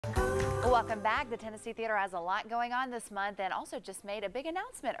Welcome back. The Tennessee Theater has a lot going on this month and also just made a big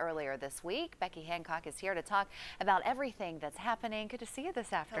announcement earlier this week. Becky Hancock is here to talk about everything that's happening. Good to see you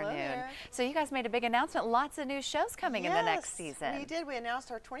this afternoon. Hello there. So you guys made a big announcement. Lots of new shows coming in the next season. We did. We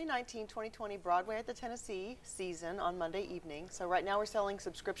announced our 2019-2020 Broadway at the Tennessee season on Monday evening. So right now we're selling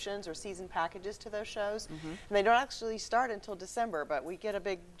subscriptions or season packages to those shows. And they don't actually start until December, but we get a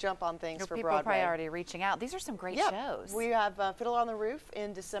big jump on things for People Broadway. are already reaching out. These are some great shows. We have Fiddler on the Roof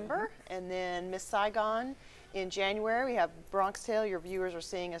in December, and then Miss Saigon in January. We have Bronx Tale. Your viewers are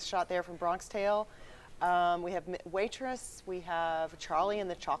seeing a shot there from Bronx Tale. We have Waitress. We have Charlie and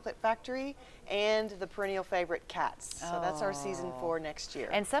the Chocolate Factory, and the perennial favorite Cats. So that's our season 4 next year.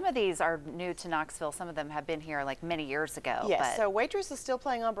 And some of these are new to Knoxville. Some of them have been here like many years ago. Yes, so Waitress is still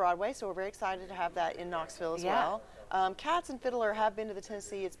playing on Broadway, so we're very excited to have that in Knoxville as well. Cats and Fiddler have been to the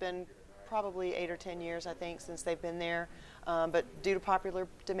Tennessee. It's been probably 8 or 10 years, I think, since they've been there. But due to popular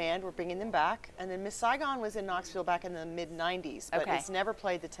demand, we're bringing them back. And then Miss Saigon was in Knoxville back in the mid-90s, but it's never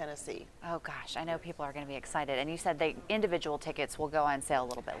played the Tennessee. Oh gosh, I know people are going to be excited. And you said the individual tickets will go on sale a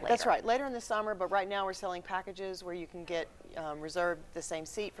little bit later. That's right, later in the summer, but right now we're selling packages where you can get reserved the same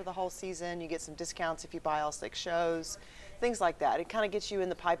seat for the whole season. You get some discounts if you buy all 6 shows, things like that. It kind of gets you in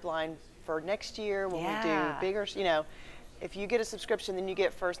the pipeline for next year when we do bigger, you know. If you get a subscription, then you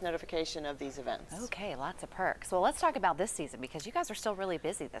get first notification of these events. Okay, lots of perks. Well, let's talk about this season because you guys are still really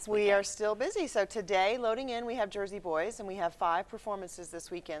busy this weekend. We are still busy. So today, loading in, we have Jersey Boys, and we have 5 performances this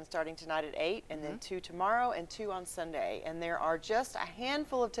weekend, starting tonight at 8, and then 2 tomorrow and 2 on Sunday. And there are just a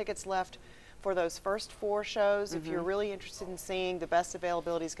handful of tickets left for those first 4 shows. If you're really interested in seeing, the best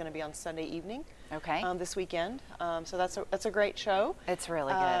availability is going to be on Sunday evening. This weekend. So that's a great show. It's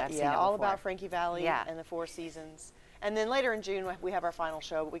really good. I've seen it all before. about Frankie Valli and the 4 seasons. And then later in June, we have our final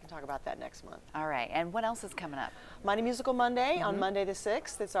show, but we can talk about that next month. All right. And what else is coming up? Mighty Musical Monday on Monday the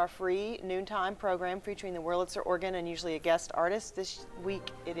 6th. It's our free noontime program featuring the Wurlitzer organ and usually a guest artist. This week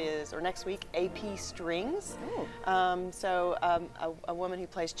it is, or next week, AP Strings. A woman who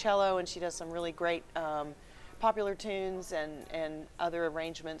plays cello, and she does some really great popular tunes and other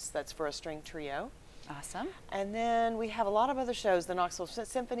arrangements that's for a string trio. Awesome. And then we have a lot of other shows. The Knoxville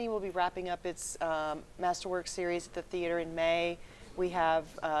Symphony will be wrapping up its Masterworks series at the theater in May. We have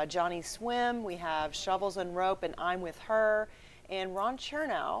Johnny Swim, we have Shovels and Rope and I'm With Her, and Ron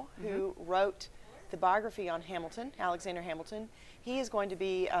Chernow, who wrote the biography on Hamilton, Alexander Hamilton. He is going to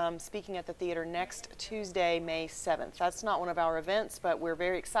be speaking at the theater next Tuesday, May 7th. That's not one of our events, but we're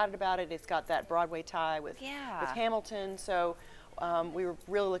very excited about it. It's got that Broadway tie with Hamilton, so we were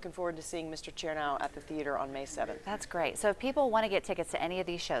really looking forward to seeing Mr. Chernow at the theater on May 7th. That's great. So if people want to get tickets to any of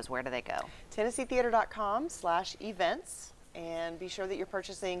these shows, where do they go? TennesseeTheater.com/events. And be sure that you're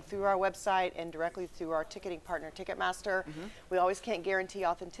purchasing through our website and directly through our ticketing partner, Ticketmaster. We always can't guarantee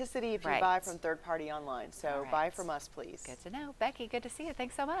authenticity if you buy from third-party online. So buy from us, please. Good to know. Becky, good to see you.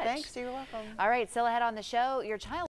 Thanks so much. Thanks. You're welcome. All right, still ahead on the show, your child